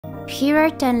Here are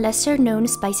 10 lesser-known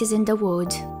spices in the wood.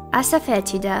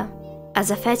 Asafoetida.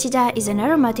 Asafoetida is an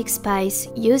aromatic spice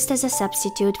used as a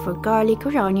substitute for garlic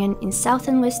or onion in South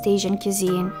and West Asian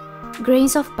cuisine.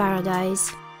 Grains of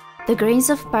paradise. The grains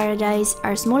of paradise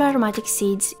are small aromatic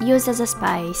seeds used as a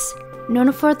spice,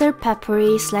 known for their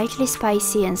peppery, slightly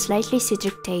spicy and slightly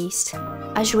citric taste.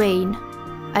 Ajwain.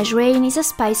 Ajwain is a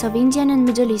spice of Indian and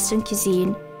Middle Eastern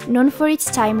cuisine, known for its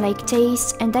thyme-like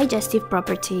taste and digestive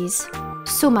properties.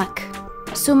 Sumac.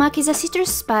 Sumac is a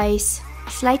citrus spice,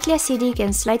 slightly acidic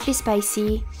and slightly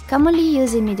spicy, commonly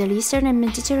used in Middle Eastern and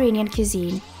Mediterranean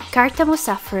cuisine. Cardamom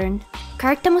saffron.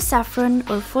 Cardamom saffron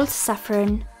or false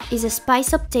saffron is a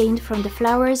spice obtained from the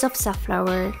flowers of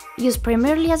safflower, used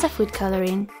primarily as a food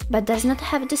coloring, but does not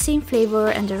have the same flavor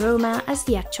and aroma as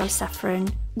the actual saffron.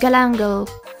 Galangal.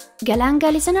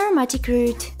 Galangal is an aromatic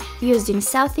root used in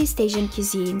Southeast Asian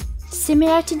cuisine,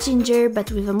 similar to ginger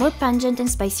but with a more pungent and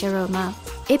spicy aroma.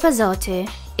 Epazote.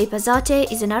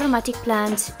 Epazote is an aromatic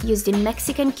plant used in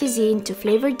Mexican cuisine to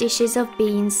flavor dishes of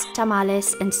beans,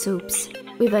 tamales, and soups,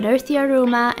 with an earthy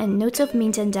aroma and notes of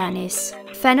mint and anise.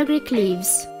 Fenugreek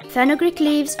leaves. Fenugreek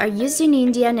leaves are used in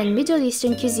Indian and Middle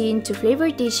Eastern cuisine to flavor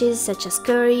dishes such as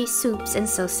curry, soups, and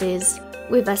sauces,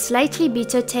 with a slightly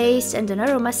bitter taste and an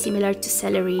aroma similar to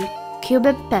celery.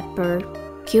 Cubeb pepper.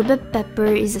 Cubeb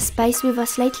pepper is a spice with a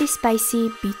slightly spicy,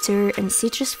 bitter, and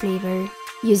citrus flavor,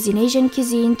 used in Asian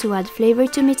cuisine to add flavor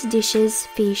to meat dishes,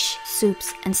 fish,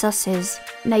 soups, and sauces.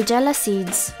 Nigella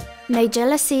seeds.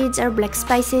 Nigella seeds are black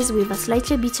spices with a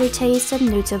slightly bitter taste and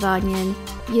notes of onion,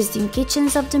 used in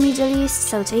kitchens of the Middle East,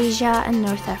 South Asia, and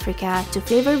North Africa to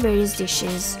flavor various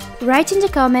dishes. Write in the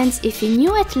comments if you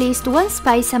knew at least one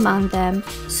spice among them.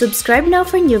 Subscribe now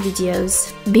for new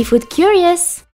videos. Be food curious!